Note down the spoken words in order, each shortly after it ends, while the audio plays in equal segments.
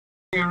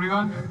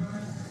Everyone,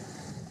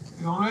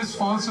 it always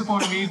falls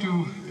upon me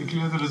to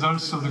declare the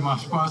results of the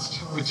March Past,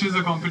 which is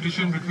a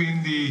competition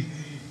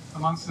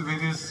amongst the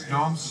various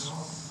dorms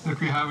that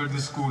we have at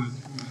this school.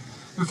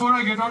 Before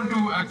I get on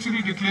to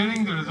actually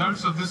declaring the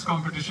results of this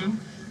competition,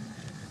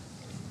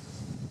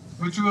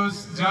 which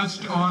was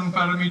judged on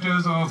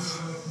parameters of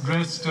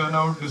dress,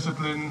 turnout,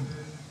 discipline,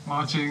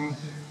 marching,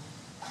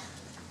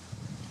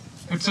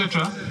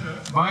 etc.,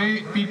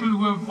 by people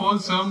who have all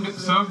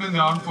served in the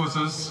armed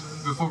forces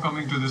before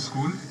coming to this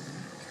school.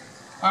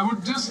 I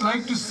would just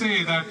like to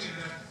say that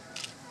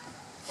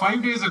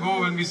 5 days ago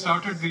when we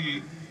started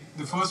the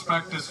first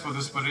practice for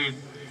this parade,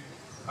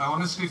 I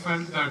honestly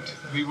felt that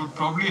we would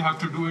probably have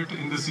to do it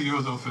in the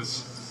CEO's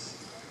office.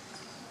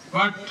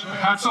 But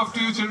hats off to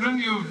you children,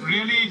 you've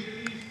really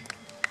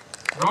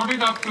brought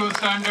it up to a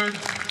standard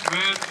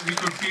where we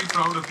could feel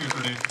proud of you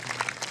today.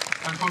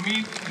 And for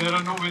me, there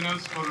are no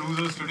winners or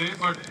losers today,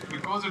 but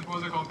because it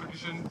was a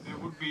competition, there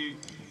would be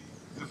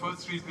the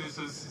first 3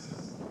 places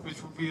which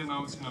would be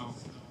announced now.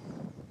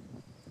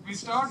 We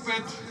start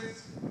with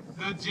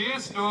the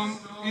JS Dome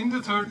in the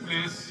 3rd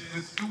place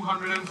with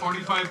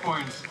 245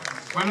 points.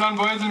 Well done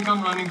boys, and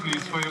come running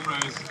please for your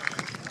prize.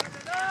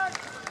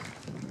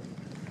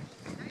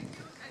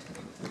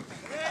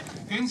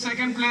 In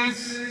 2nd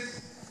place,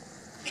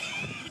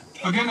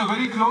 again a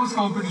very close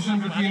competition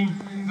between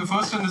the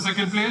 1st and the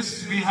 2nd place.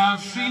 We have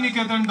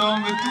Sriniketan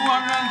Dome with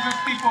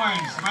 250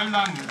 points. Well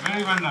done,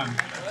 very well done.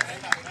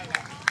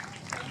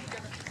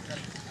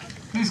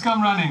 Please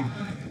come running.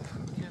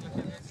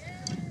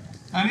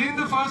 And in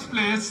the 1st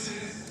place,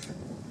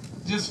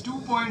 just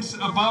 2 points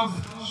above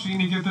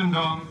Sriniketan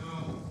Dome,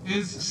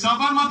 is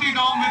Sabarmati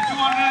Dome with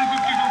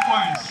 252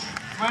 points.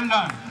 Well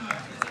done.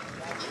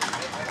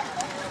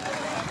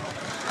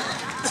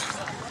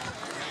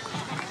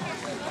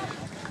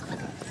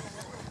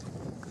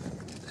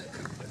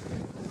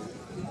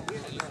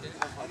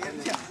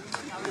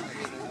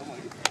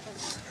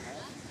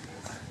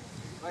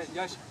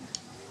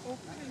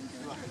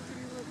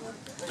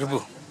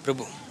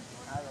 Prabhu.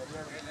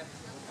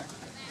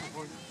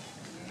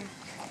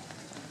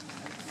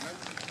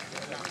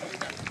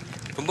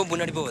 ரொம்ப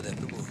முன்னாடி போகாத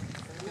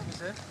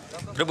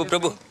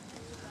பிரபு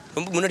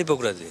ரொம்ப முன்னாடி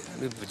போகக்கூடாது,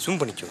 zoom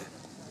பண்ணிக்கோ.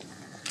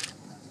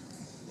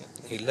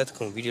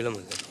 எல்லாத்துக்கும் வீடியோலாம்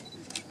வந்து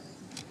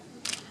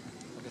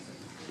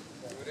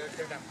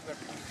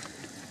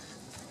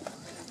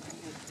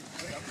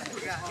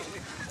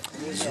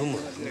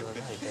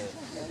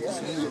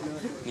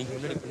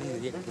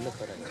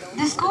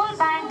The school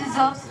band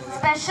deserves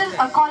special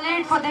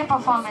accolade for their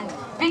performance.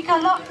 We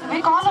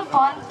call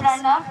upon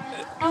Pranav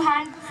to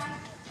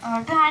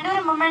hand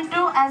over a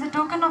memento as a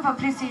token of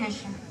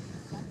appreciation.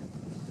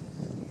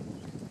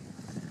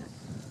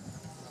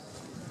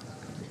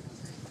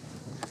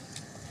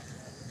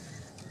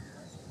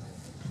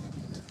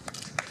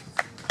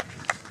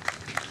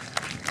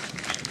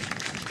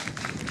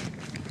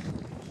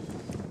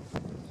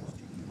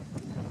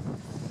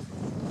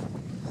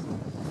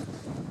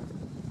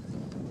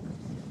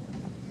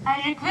 I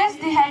request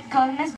the head girl, Miss